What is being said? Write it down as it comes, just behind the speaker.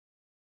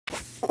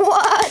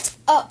What's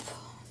up,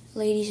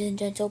 ladies and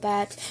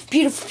gentlebats,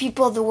 beautiful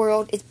people of the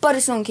world? It's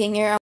Butterstone King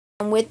here.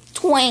 I'm with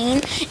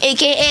Twain,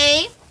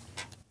 aka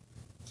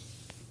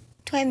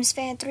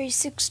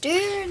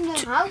TwamsFan360 in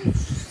the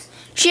house.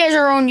 She has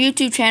her own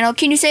YouTube channel.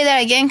 Can you say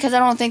that again? Because I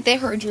don't think they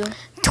heard you.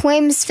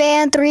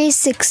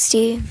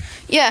 TwamsFan360.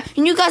 Yeah,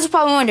 and you guys are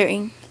probably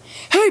wondering,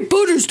 hey,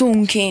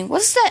 Butterstone King,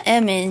 what's that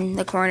M in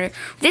the corner?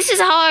 This is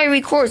how I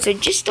record, so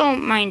just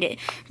don't mind it.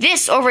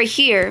 This over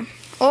here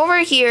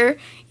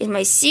is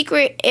my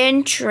secret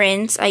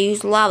entrance. I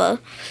use lava.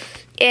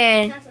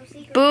 And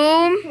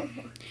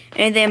boom,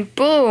 and then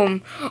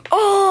boom.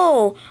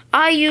 Oh,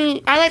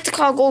 I like to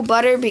call gold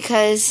butter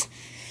because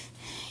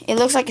it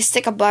looks like a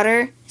stick of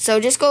butter. So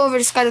just go over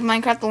to Sky with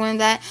Minecraft to learn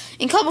that.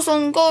 In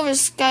Cobblestone, go over to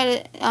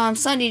Sky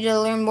Sunday to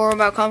learn more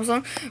about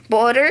Cobblestone.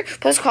 Butter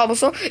plus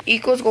Cobblestone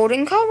equals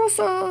golden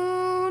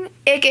Cobblestone,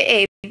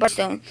 aka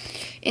Butterstone.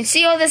 And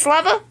see all this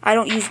lava? I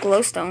don't use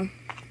glowstone.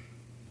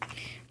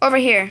 Over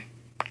here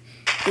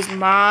is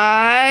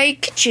my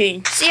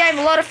kitchen. See, I have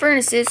a lot of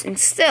furnaces and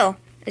still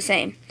the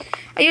same.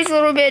 I use a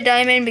little bit of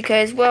diamond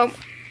because, well,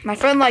 my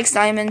friend likes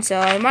diamond, so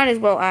I might as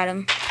well add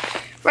them.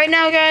 Right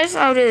now, guys,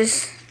 I'll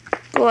just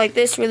go like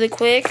this really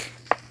quick.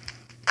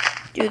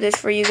 Do this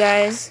for you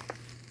guys.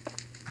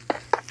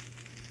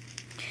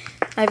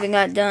 I haven't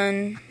got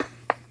done.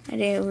 I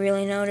didn't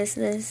really notice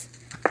this.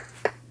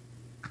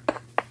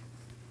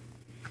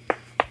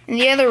 In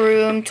the other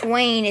room,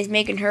 Twain is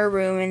making her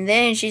room, and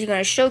then she's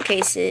going to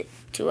showcase it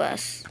to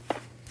us.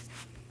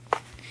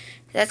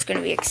 That's going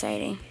to be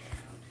exciting.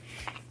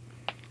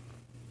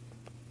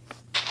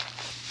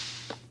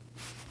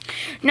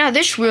 Now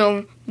this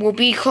room will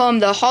become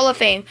the Hall of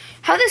Fame.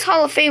 How this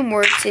Hall of Fame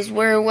works is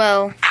where,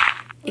 well,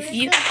 if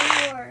you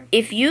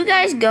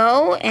guys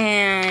go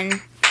and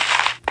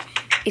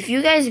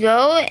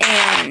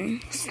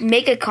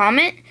make a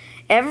comment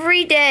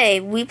every day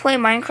we play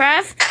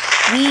Minecraft,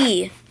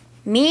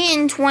 me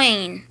and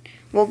Twain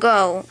will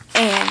go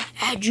and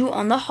add you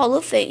on the Hall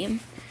of Fame.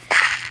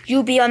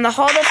 You'll be on the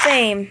Hall of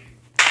Fame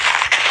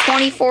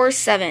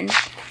 24/7.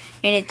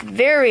 And it's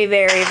very,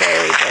 very,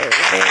 very, very,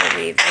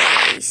 very,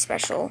 very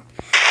special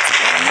to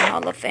be on the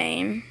Hall of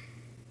Fame.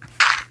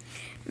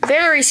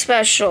 Very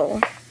special.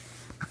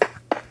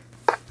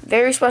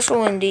 Very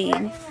special indeed.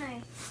 Where am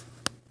I?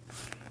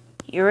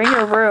 You're in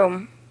your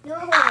room.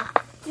 No,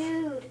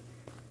 dude.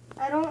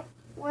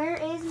 Where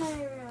is my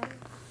room?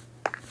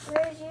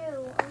 Where's you?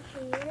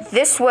 Okay, here?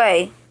 This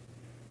way.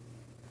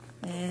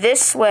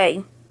 This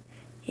way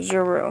is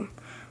your room.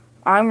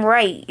 I'm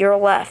right, you're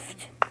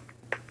left.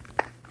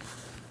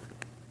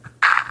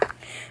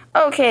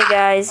 Okay,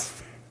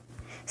 guys.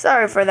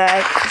 Sorry for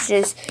that. It's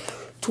just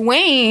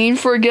Twain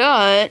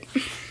forgot.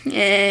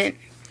 And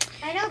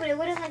I know, but it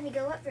wouldn't let me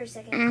go up for a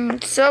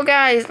second. so,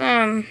 guys,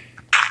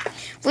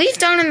 leave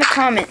down in the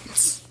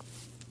comments.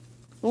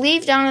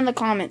 Leave down in the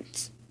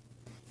comments.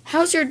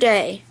 How's your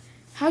day?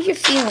 How you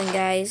feeling,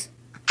 guys?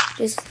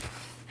 Just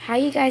how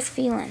you guys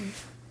feeling?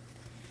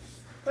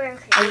 We're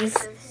okay,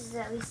 so this is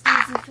at least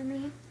easy for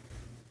me.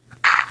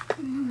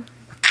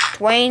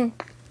 Twain,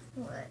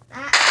 What?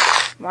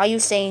 why you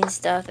saying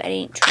stuff that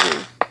ain't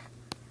true?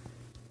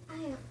 I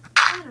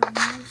don't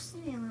know. Just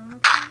leave me alone,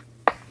 okay?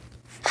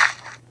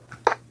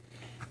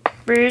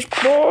 Beast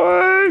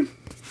boy!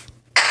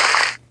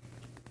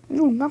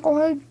 You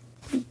knucklehead,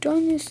 you've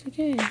done this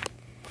again.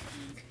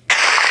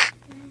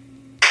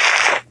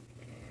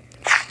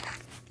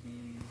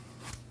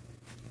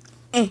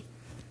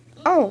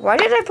 Oh, why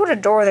did I put a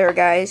door there,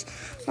 guys?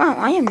 Wow,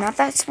 I am not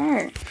that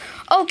smart.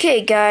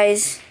 Okay,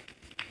 guys.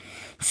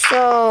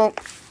 So,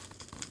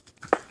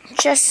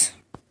 just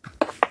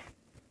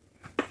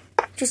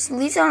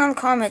leave down in the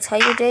comments how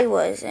your day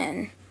was,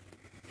 and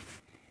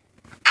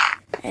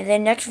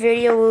then next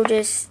video we'll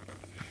just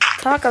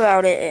talk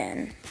about it,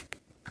 and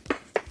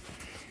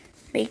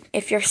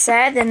if you're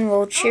sad, then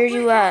we'll cheer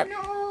you up.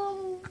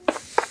 No!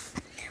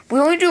 We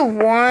only do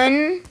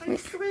one I'm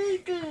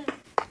sleeping.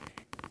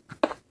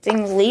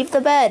 thing. Leave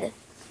the bed.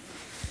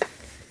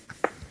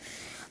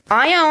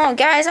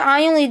 Guys,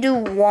 I only do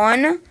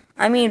one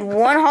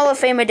Hall of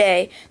Fame a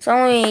day. So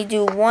I only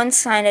do one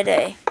sign a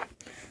day.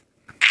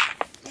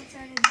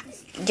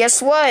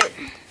 Guess what?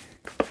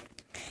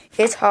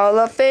 It's Hall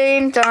of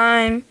Fame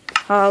time.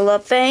 Hall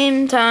of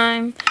Fame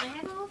time. Do I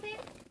have a Hall of Fame?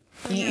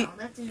 You- No,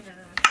 that's another one.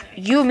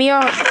 Sorry.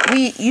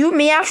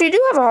 Me actually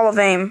do have a Hall of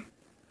Fame.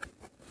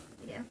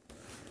 Yeah.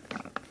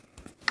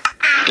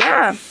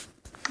 Yeah.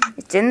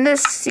 It's in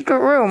this secret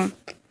room.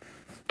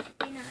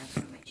 I know, that's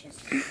on my chest.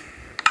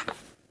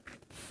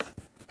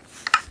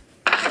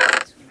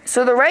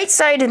 So the right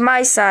side is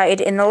my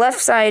side, and the left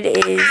side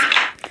is,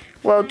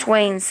 well,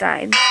 Twain's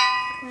side.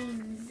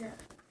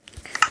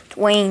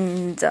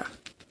 Twain's.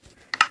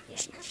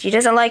 She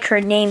doesn't like her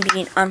name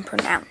being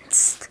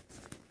unpronounced.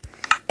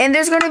 And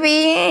there's going to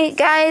be,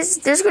 guys,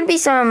 there's going to be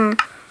some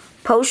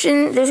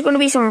potion. There's going to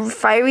be some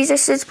fire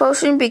resistance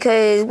potion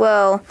because,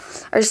 well,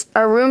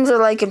 our rooms are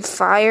like in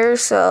fire,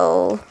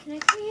 so. Can I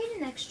create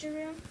an extra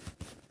room?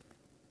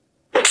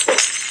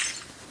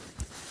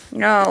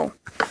 No.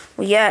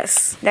 Well,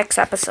 yes, next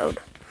episode.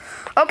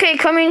 Okay,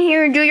 come in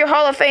here and do your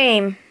Hall of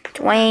Fame,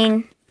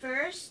 Dwayne.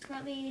 First,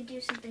 let me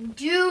do something.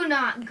 Do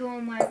not go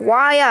in my room.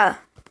 Quiet.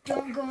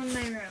 Don't go in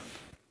my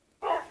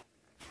room.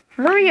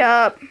 Hurry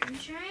up. I'm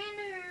trying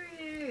to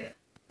hurry.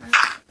 Okay.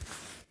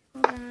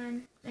 Hold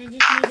on. I just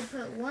need to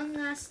put one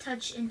last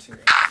touch into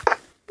it.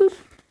 Boop.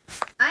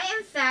 I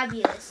am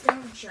fabulous.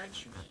 Don't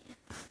judge me.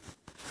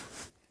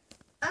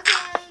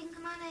 Okay,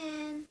 come on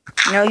in.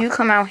 No, you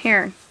come out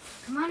here.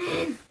 Come on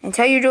in.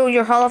 Until you do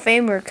your Hall of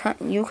Fame,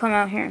 you come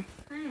out here.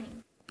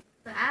 Fine.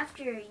 But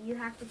after, you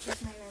have to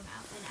check my room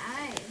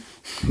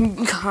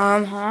out.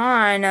 Come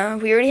on.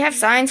 We already have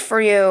signs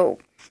for you.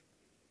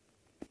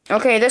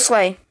 Okay, this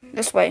way.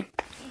 This way.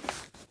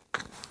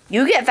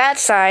 You get that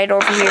side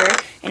over here,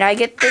 and I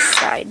get this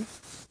side.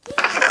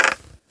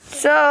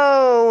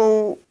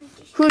 So,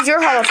 who's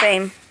your Hall of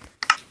Fame?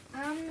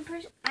 I'm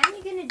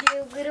gonna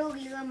do Little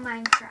Leela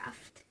Minecraft.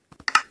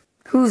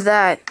 Who's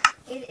that?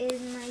 It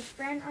is my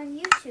friend on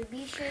YouTube.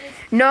 Be sure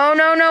to...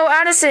 No,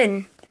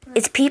 Addison.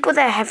 It's people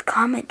that have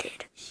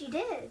commented. She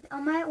did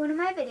on one of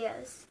my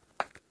videos.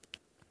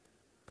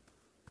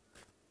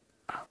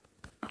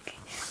 Okay.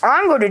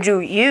 I'm going to do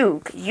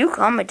you, because you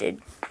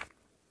commented.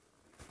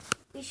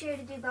 Be sure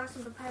to do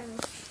Boston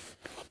Papyrus.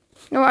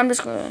 No, I'm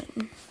just going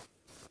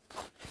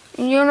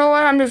to... You know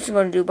what? I'm just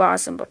going to do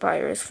Boston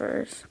Papyrus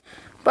first.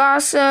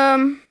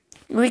 Boston...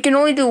 We can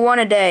only do one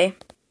a day.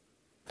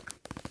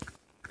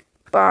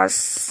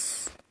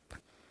 Boston.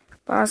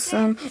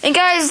 And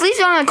guys, leave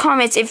down in the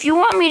comments if you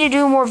want me to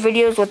do more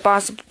videos with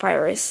Boston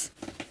Papyrus.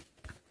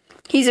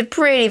 He's a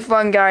pretty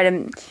fun guy to...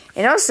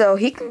 And also,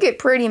 he can get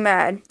pretty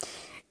mad.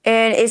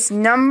 And it's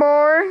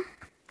number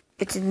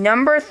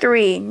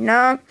 3.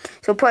 No,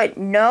 so put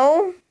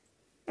no,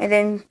 and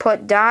then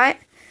put dot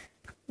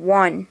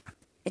 1.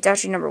 It's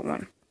actually number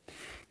 1.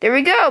 There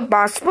we go,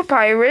 Boston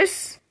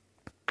Papyrus.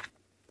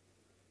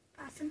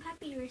 Boston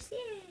Papyrus, yay!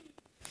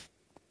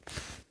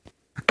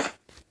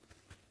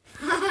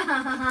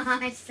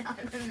 I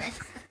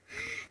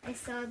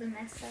saw the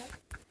mess up.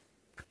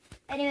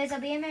 Anyways,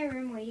 I'll be in my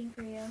room waiting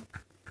for you.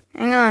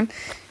 Hang on.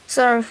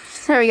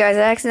 Sorry guys,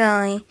 I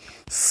accidentally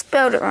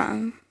spelled it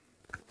wrong.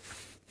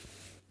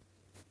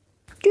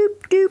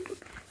 Doop.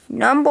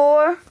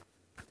 Number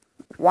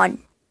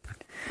 1.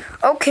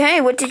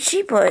 Okay, what did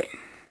she put?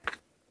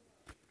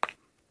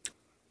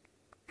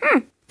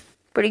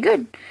 Pretty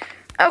good.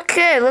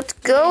 Okay, let's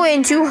go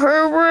into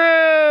her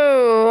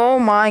room. Oh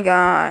my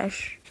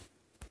gosh.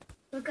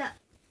 Look up.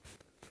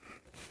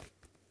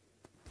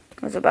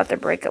 I was about to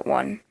break at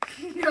 1.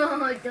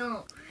 No,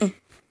 don't.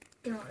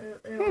 Don't.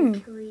 It'll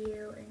kill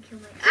you and kill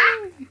my...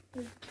 Ah!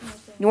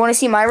 You want to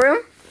see my room?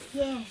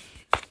 Yeah.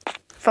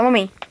 Follow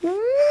me. More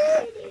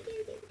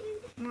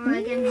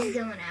like I'm just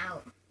going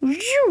out.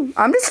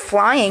 I'm just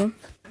flying.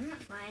 I'm not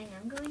flying.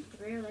 I'm going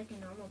through like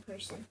a normal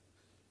person.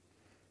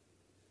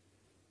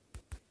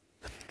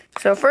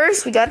 So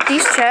first, we got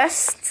these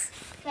chests.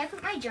 Can I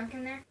put my junk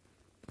in there?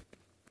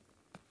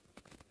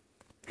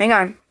 Hang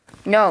on.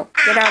 No,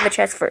 get out of the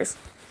chest first.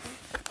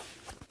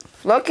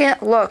 Look,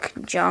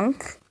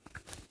 junk.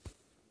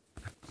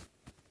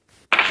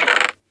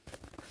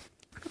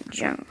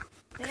 Junk.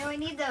 I know I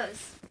need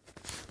those.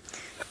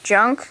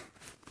 Junk,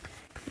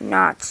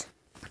 not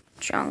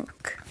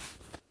junk.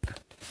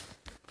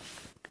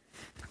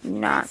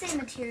 Not Let's say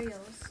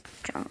materials.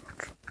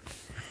 junk.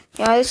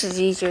 Yeah, this is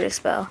easier to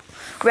spell.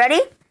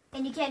 Ready?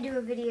 And you can't do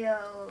a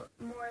video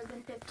more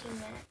than 15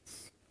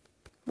 minutes.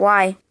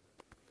 Why?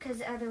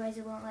 Because otherwise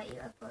it won't let you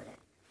upload it.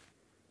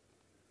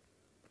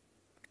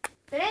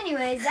 But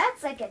anyways,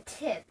 that's like a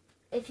tip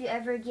if you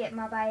ever get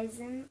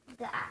Mobizen,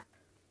 the app.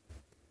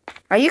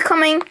 Are you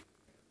coming?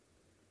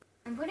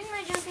 I'm putting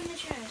my junk in the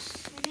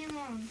chest. Leave me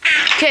alone.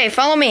 Okay,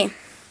 follow me.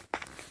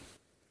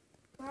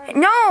 Why?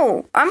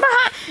 No, I'm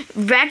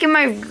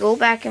behind. Go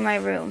back in my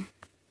room.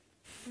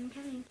 I'm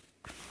coming.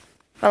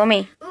 Follow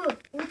me. Ooh,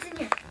 what's in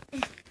here?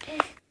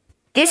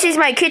 This is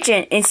my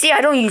kitchen, and see,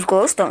 I don't use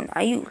glowstone.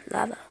 I use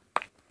lava.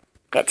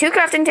 Got 2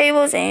 crafting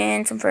tables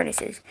and some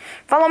furnaces.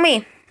 Follow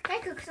me. Can I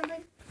cook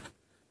something?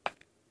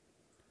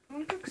 I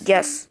want to cook some,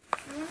 Yes. I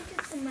want to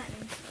cook some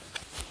mutton.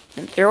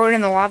 And throw it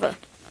in the lava.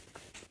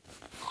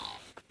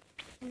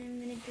 And I'm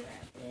going to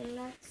grab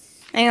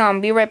lots. Hang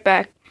on, be right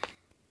back.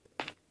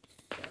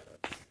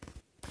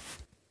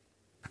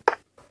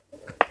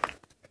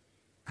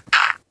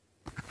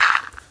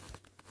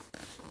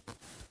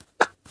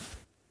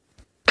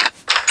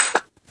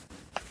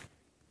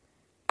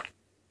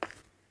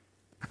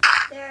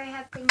 There, I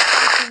have things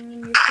cooking in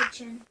your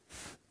kitchen.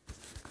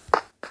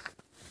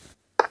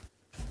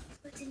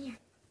 What's in here?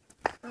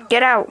 Oh.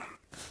 Get out.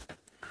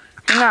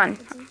 Hang on.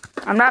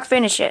 I'm not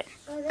finished yet.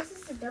 Oh, this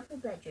is a double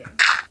bedroom.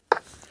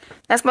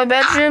 That's my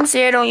bedroom.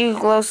 See, I don't use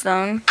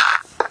glowstone.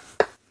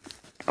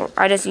 Oh,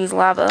 I just use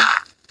lava.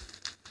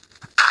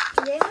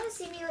 Do they want to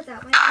see me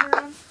without my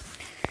camera on?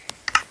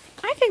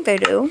 I think they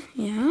do.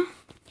 Yeah.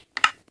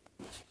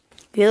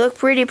 You look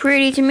pretty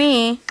to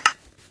me.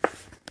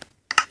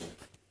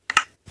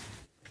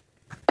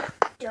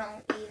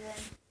 Don't even.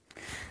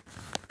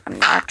 I'm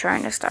not. not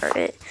trying to start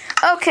it.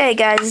 Okay,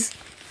 guys.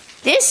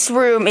 This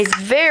room is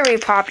very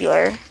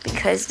popular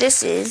because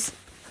this is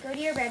Go to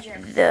your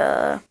bedroom.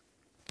 the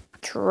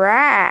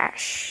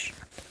trash.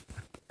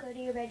 Go to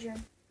your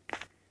bedroom.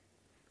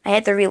 I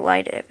have to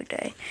relight it every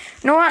day.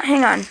 You know what?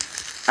 Hang on.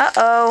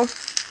 Uh-oh.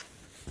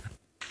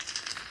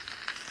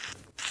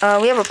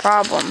 We have a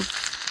problem.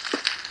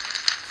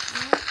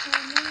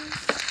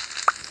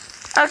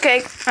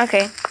 Okay,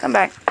 come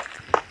back.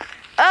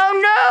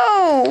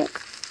 Oh no!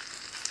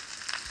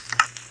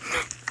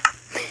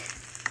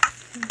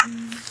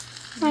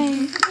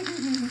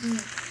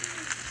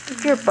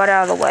 Get your butt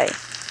out of the way.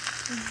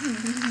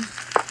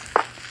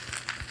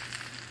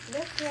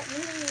 Look at me.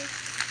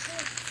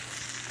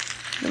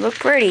 You look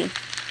pretty.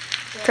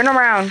 Turn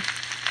around.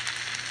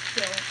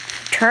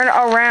 Turn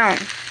around.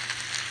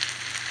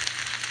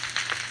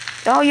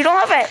 Oh, you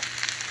don't have it.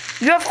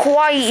 You have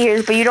kawaii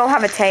ears, but you don't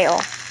have a tail.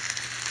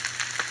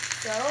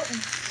 So,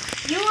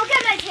 you look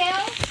at my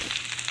tail?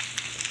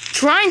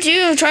 Trying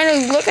to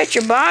look at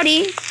your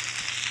body.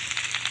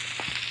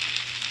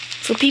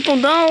 So people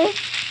know.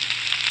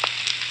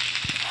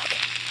 Okay.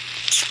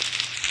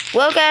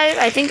 Well, guys,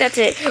 I think that's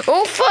it.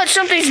 Oh, fudge,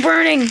 something's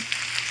burning.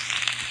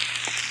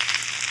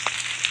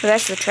 Well,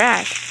 that's the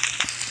trash.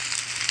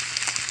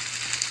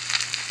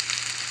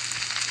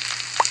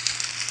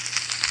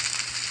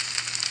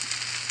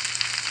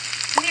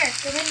 Come here,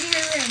 go into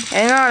your room.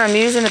 Hang on, I'm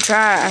using the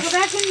trash. Go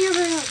back in your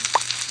room.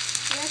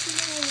 Go back in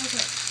your room,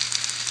 okay.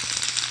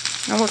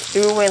 I almost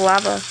threw away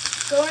lava.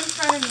 Go in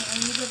front of me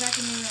and you go back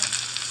in your room.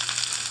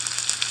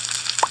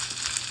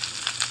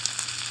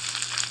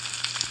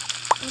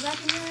 Go back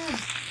in your room.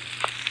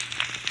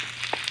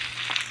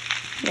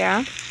 Yeah?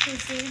 Okay,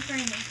 stay in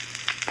front of me.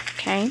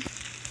 Okay.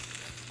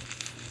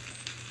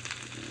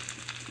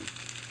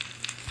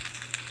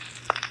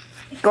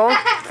 Go,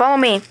 follow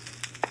me.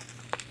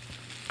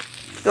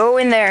 Go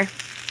in there.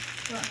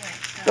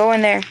 Go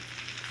in there.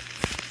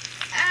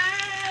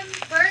 I'm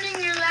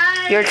burning your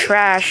life. You're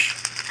trash.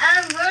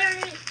 I'm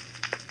burning.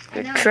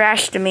 You're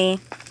trash to me.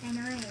 I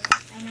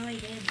know I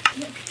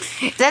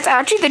did. That's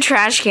actually the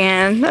trash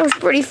can. That was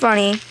pretty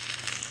funny.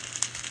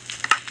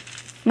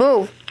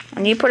 Move.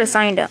 I need to put a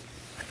sign up.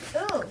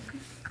 Ooh.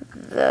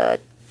 The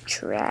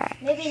trash.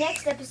 Maybe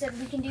next episode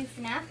we can do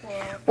FNAF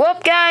World. Well,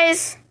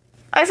 guys,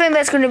 I think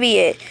that's going to be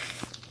it.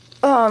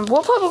 We're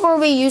probably going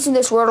to be using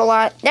this word a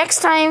lot. Next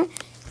time,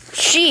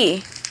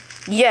 she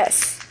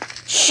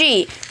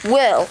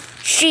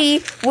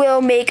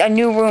will make a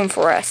new room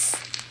for us.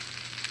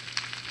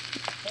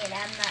 And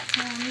I'm not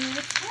telling you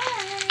which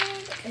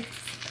kind.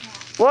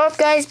 It's Well,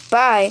 guys,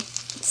 bye.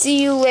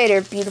 See you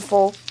later,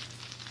 beautiful,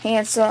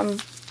 handsome,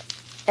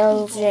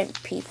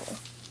 intelligent people.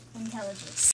 intelligent.